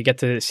advice. You get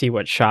to see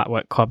what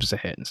clubs to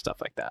hit and stuff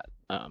like that.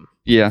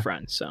 Yeah,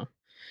 friends. So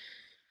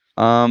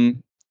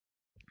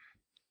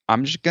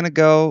I'm just gonna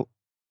go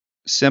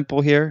simple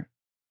here.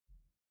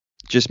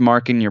 Just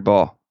marking your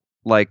ball.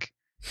 Like,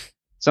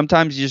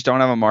 sometimes you just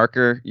don't have a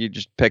marker. You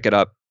just pick it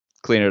up,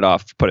 clean it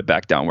off, put it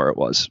back down where it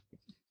was.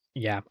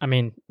 Yeah, I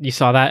mean, you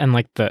saw that in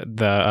like the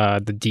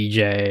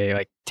DJ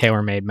like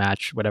TaylorMade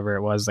match, whatever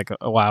it was, like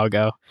a while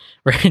ago,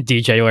 where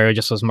DJ literally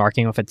just was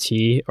marking with a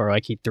T, or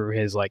like he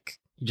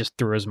just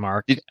threw his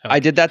mark. I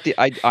did that.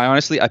 I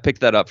honestly, I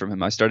picked that up from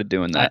him. I started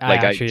doing that. I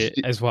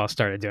actually as well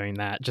started doing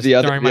that. Just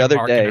throwing my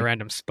mark in a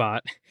random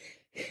spot.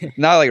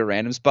 Not like a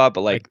random spot,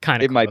 but like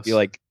kind of it might be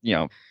like,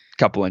 a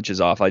couple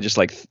inches off. I just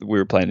like we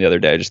were playing the other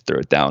day. I just threw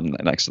it down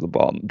next to the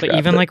ball. And but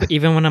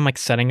even when I'm like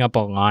setting up a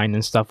line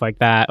and stuff like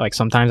that, like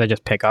sometimes I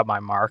just pick up my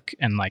mark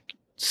and like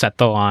set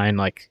the line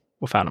like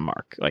without a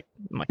mark. Like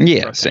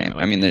yeah, same.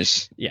 Like, I mean,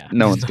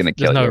 no one's gonna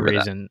kill you. There's no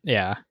reason.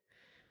 That.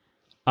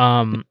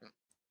 Yeah.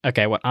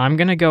 Okay, what I'm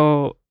gonna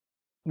go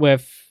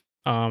with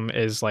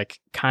is like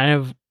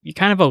you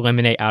kind of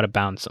eliminate out of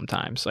bounds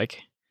sometimes. Like,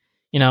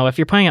 if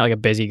you're playing at like a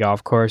busy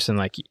golf course and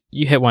like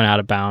you hit one out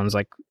of bounds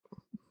like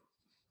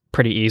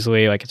pretty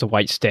easily, like it's a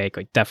white stake,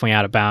 like definitely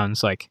out of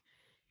bounds, like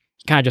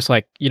kind of just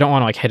like you don't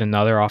want to like hit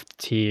another off the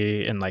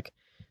tee and like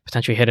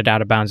potentially hit it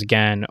out of bounds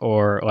again,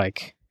 or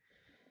like,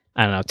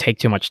 I don't know, take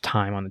too much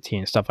time on the tee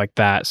and stuff like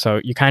that.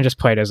 So you kind of just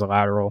play it as a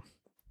lateral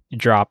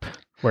drop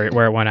where it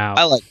went out.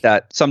 I like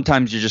that.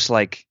 Sometimes you're just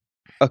like,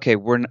 okay,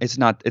 it's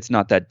not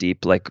that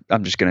deep. Like,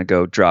 I'm just gonna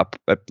go drop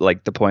at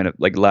like the point of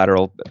like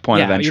lateral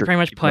point of entry. You pretty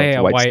much play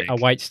a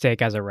white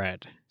stake as a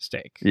red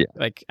stake. Yeah,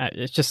 like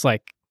it's just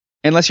like,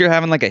 unless you're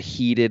having like a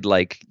heated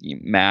like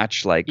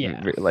match, like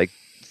like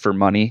for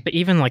money. But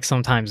even like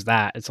sometimes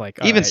that it's like,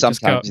 even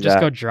sometimes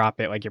just go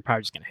drop it. Like you're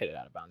probably just gonna hit it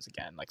out of bounds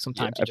again. Like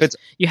sometimes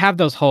you have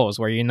those holes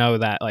where you know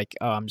that like,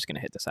 oh, I'm just gonna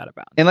hit this out of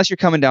bounds. Unless you're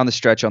coming down the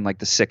stretch on like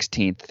the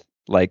 16th,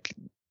 like,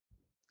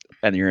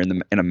 and you're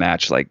in a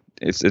match, like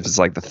if it's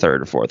like the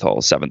 3rd or 4th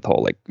hole, 7th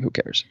hole, like who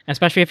cares?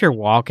 Especially if you're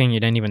walking, you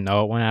didn't even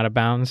know it went out of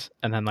bounds,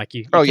 and then like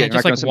you can't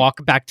just like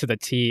walk back to the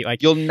tee.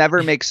 Like you'll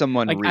never make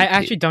someone. Like I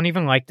actually don't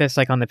even like this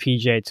like on the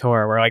PGA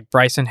Tour where like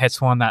Bryson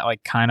hits one that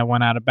like kind of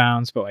went out of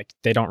bounds, but like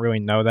they don't really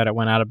know that it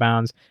went out of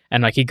bounds,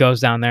 and like he goes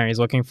down there and he's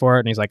looking for it,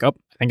 and he's like, oh,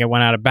 I think it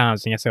went out of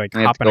bounds, and he has to like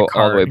hop in a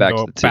car and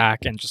go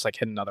back and just like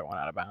hit another one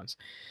out of bounds.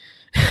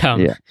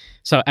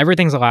 So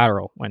everything's a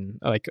lateral when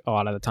like a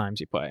lot of the times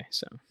you play.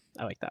 So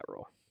I like that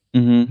rule.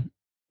 I'm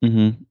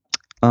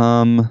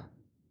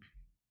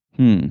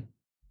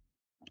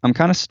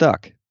kind of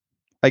stuck.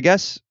 I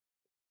guess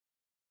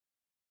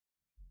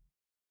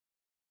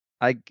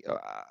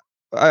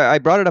I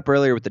brought it up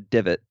earlier with the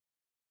divot.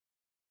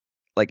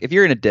 Like if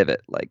you're in a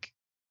divot, like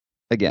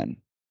again,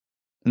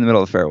 in the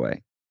middle of the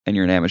fairway, and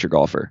you're an amateur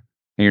golfer,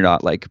 and you're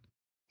not like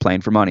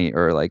playing for money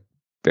or like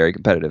very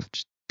competitive,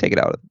 just take it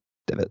out of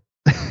the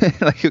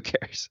divot. Like who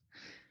cares?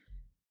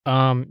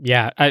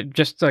 Yeah, I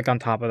just like on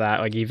top of that,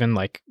 like even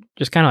like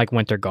just kind of like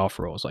winter golf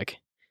rules, like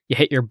you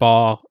hit your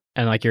ball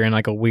and like you're in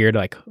like a weird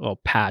like little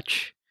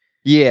patch.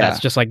 Yeah, that's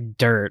just like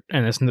dirt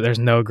and there's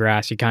no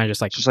grass. You kind of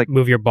just like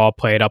move your ball,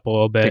 play it up a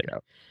little bit.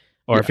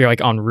 Or if you're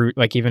like on route,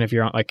 like even if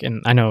you're on like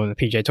I know in the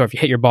PGA Tour, if you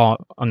hit your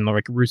ball on the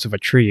like roots of a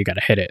tree, you got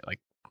to hit it. Like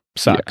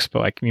sucks, but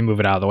like you move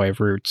it out of the way of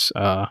roots.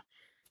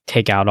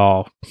 Take out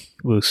all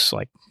loose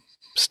like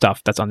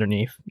stuff that's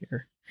underneath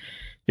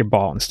your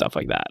ball and stuff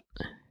like that.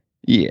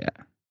 Yeah,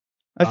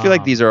 I feel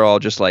like these are all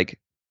just like,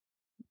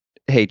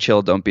 hey,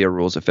 chill, don't be a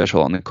rules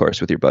official on the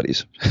course with your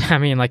buddies. I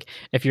mean, like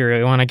if you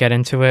really want to get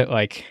into it,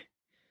 like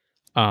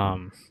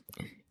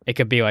it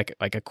could be like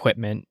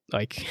equipment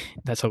like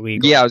that's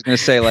illegal. Yeah, I was gonna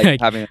say like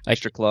having an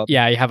extra club.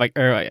 Yeah, you have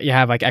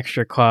like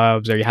extra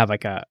clubs, or you have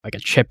like a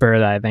chipper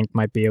that I think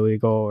might be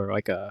illegal, or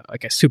like a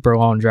super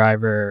long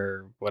driver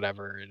or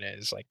whatever it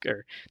is, like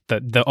or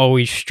the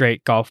always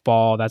straight golf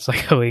ball that's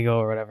like illegal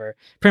or whatever.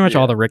 Pretty much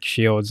all the Rick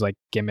Shields like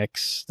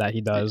gimmicks that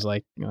he does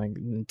like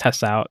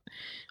test out.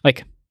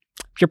 Like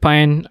if you're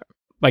playing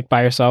like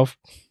by yourself,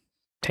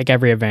 take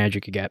every advantage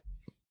you could get.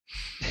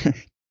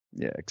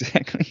 Yeah,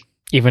 exactly.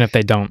 Even if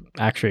they don't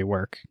actually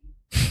work.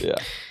 Yeah.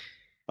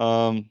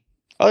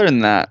 Other than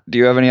that, do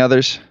you have any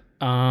others?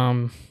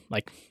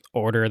 Like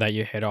order that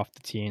you hit off the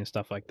tee and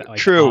stuff like that. Like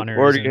true.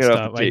 Order you hit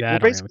off the tee. Like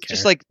that. Well, basically,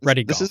 just like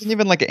ready this golf. isn't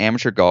even like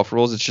amateur golf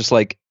rules. It's just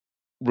like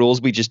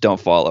rules we just don't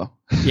follow.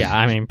 Yeah,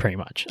 I mean, pretty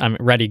much. I'm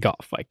ready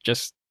golf. Like,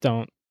 just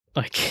don't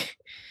like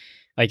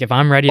if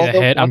I'm ready to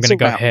hit, I'm gonna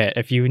go hit.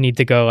 If you need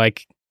to go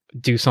like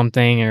do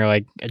something or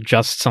like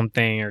adjust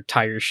something or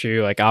tie your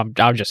shoe, like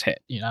I'll just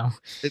hit. You know,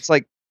 it's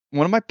like.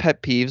 One of my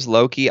pet peeves,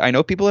 low-key, I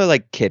know people are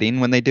like kidding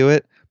when they do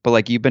it, but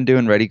like you've been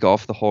doing ready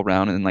golf the whole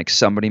round and like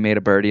somebody made a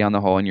birdie on the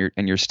hole and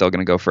you're still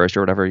gonna go first or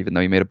whatever, even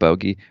though you made a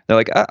bogey. They're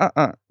like,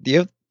 I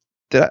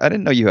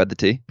didn't know you had the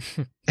tee.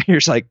 And you're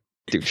just like,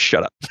 dude,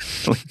 shut up.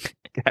 Like,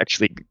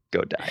 actually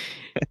go die.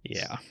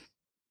 Yeah.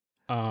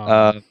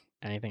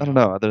 Anything I don't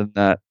know. Other than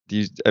that,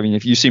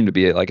 if you seem to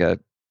be like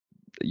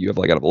you have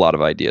like a lot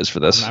of ideas for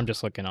this. I'm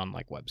just looking on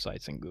like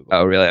websites and Google.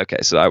 Oh, really?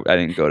 Okay, so I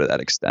didn't go to that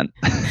extent.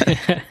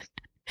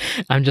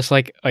 I'm just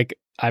like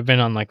I've been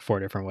on like 4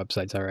 different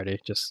websites already.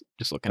 Just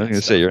looking. I was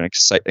gonna say you're an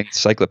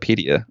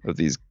encyclopedia of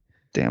these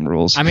damn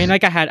rules. I mean,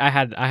 like I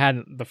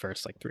had the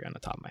first like 3 on the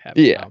top of my head.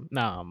 Yeah.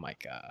 Now I'm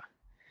like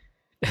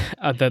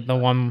the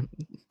one.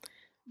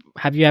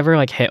 Have you ever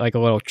like hit like a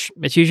little?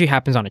 It usually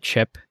happens on a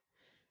chip,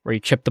 where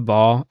you chip the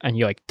ball and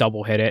you like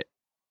double hit it.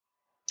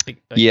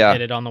 Like, yeah.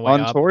 Hit it on the way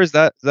on up. tour. Is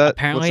that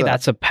apparently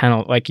that's a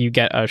penalty? Like you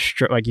get a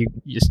stroke. Like you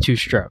just 2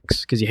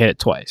 strokes because you hit it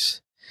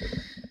twice.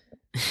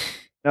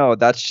 No,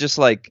 that's just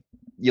like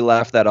you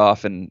laugh that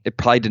off, and it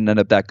probably didn't end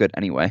up that good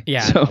anyway.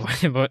 Yeah,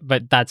 so.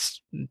 but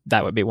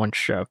that would be 1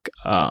 stroke.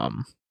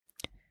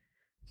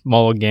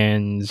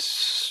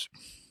 Mulligans,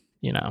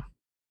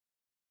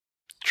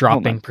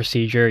 dropping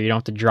procedure. You don't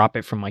have to drop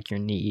it from like your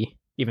knee,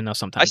 even though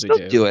sometimes I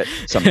still do it.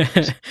 Sometimes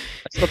I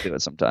still do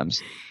it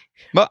sometimes.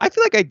 But I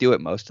feel like I do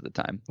it most of the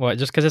time. Well,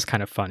 just because it's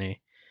kind of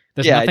funny.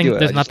 There's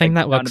nothing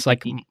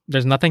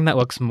that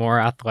looks more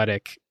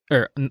athletic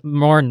or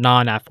more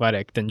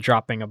non-athletic than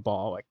dropping a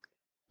ball like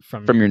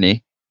from your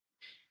knee.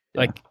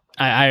 Like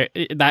I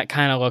that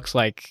kind of looks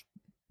like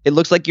it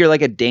looks like you're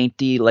like a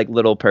dainty like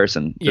little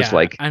person, just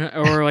like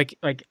or like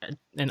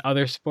in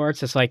other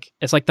sports it's like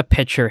the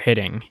pitcher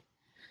hitting.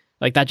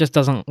 Like that just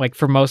doesn't like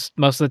for most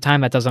of the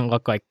time that doesn't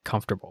look like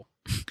comfortable.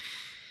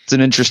 It's an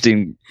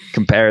interesting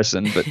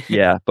comparison, but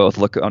yeah, both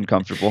look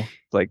uncomfortable.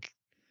 Like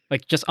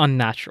just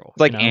unnatural.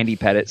 Like Andy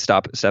Pettit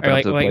stepping up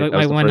to the plate.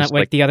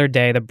 Like the other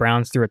day, the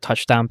Browns threw a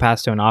touchdown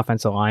pass to an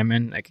offensive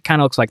lineman. Like it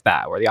kind of looks like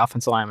that, where the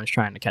offensive lineman's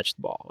trying to catch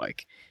the ball.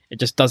 Like it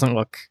just doesn't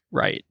look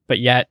right. But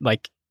yet,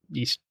 like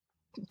these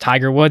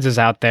Tiger Woods is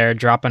out there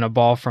dropping a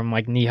ball from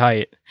like knee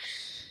height.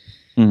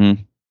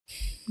 Mm-hmm.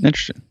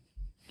 Interesting.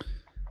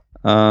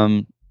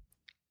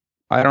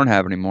 I don't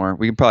have any more.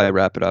 We can probably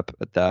wrap it up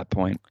at that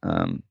point.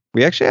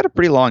 We actually had a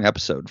pretty long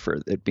episode for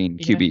it being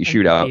QBE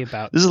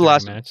Shootout. This is the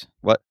last minutes.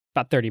 What?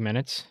 About 30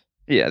 minutes.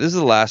 Yeah, this is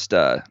the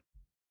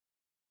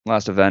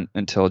last event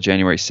until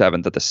January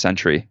 7th at the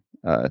Century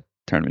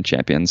Tournament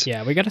Champions.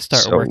 Yeah, we got to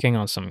start working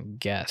on some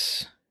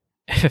guests.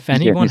 If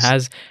anyone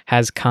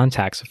has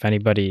contacts, if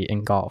anybody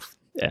in golf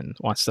and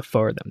wants to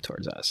forward them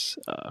towards us,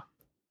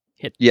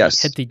 hit the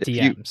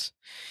DMs.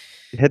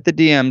 Hit the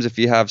DMs if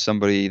you have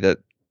somebody that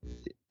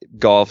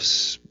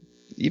golfs,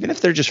 even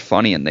if they're just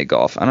funny and they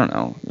golf. I don't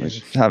know.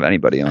 Just have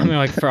anybody on. I mean,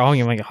 like for all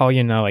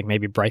you know, like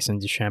maybe Bryson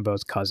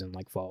DeChambeau's cousin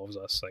like follows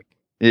us. Like,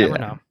 you never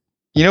know.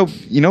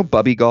 You know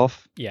Bubby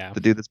Golf? Yeah. The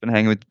dude that's been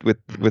hanging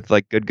with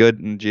like good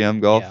and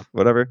GM Golf,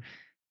 whatever.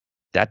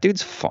 That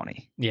dude's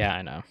funny. Yeah,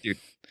 I know. Dude,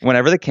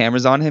 whenever the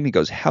camera's on him, he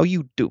goes, "How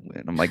you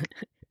doing?" I'm like,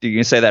 You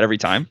can say that every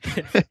time.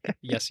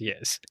 Yes, he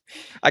is.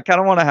 I kind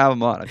of want to have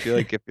him on. I feel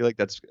like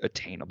that's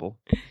attainable.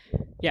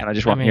 Yeah, and I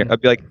just want to hear.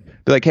 I'd be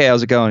like, hey,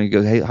 how's it going? And he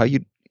goes, hey,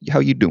 how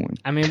you doing?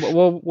 I mean,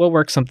 we'll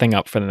work something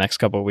up for the next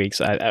couple of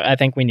weeks. I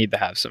think we need to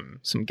have some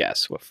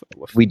guests with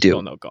we do.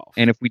 Still No Golf.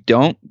 And if we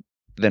don't,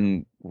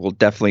 then we'll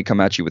definitely come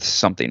at you with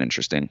something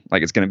interesting.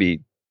 Like it's going to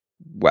be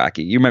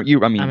wacky.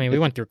 I mean, we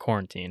went through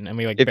quarantine and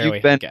we if barely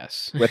you've been had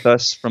guests with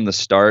us from the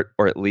start,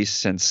 or at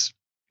least since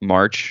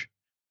March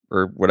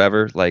or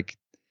whatever, like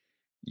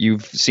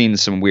you've seen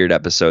some weird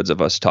episodes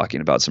of us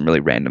talking about some really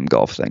random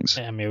golf things.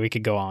 I mean, we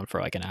could go on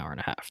for like an hour and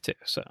a half too.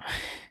 So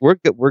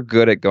we're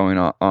good at going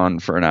on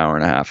for an hour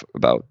and a half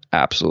about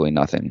absolutely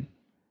nothing.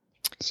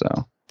 So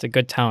it's a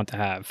good talent to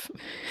have.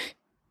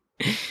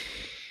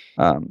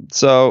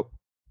 So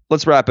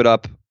let's wrap it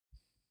up.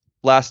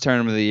 Last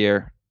tournament of the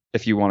year,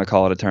 if you want to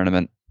call it a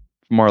tournament,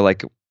 more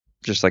like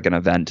just like an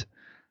event.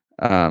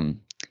 And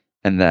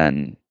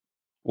then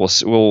we'll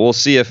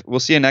see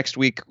you next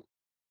week,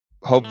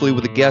 hopefully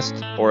with a guest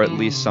or at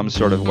least some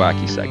sort of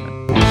wacky segment.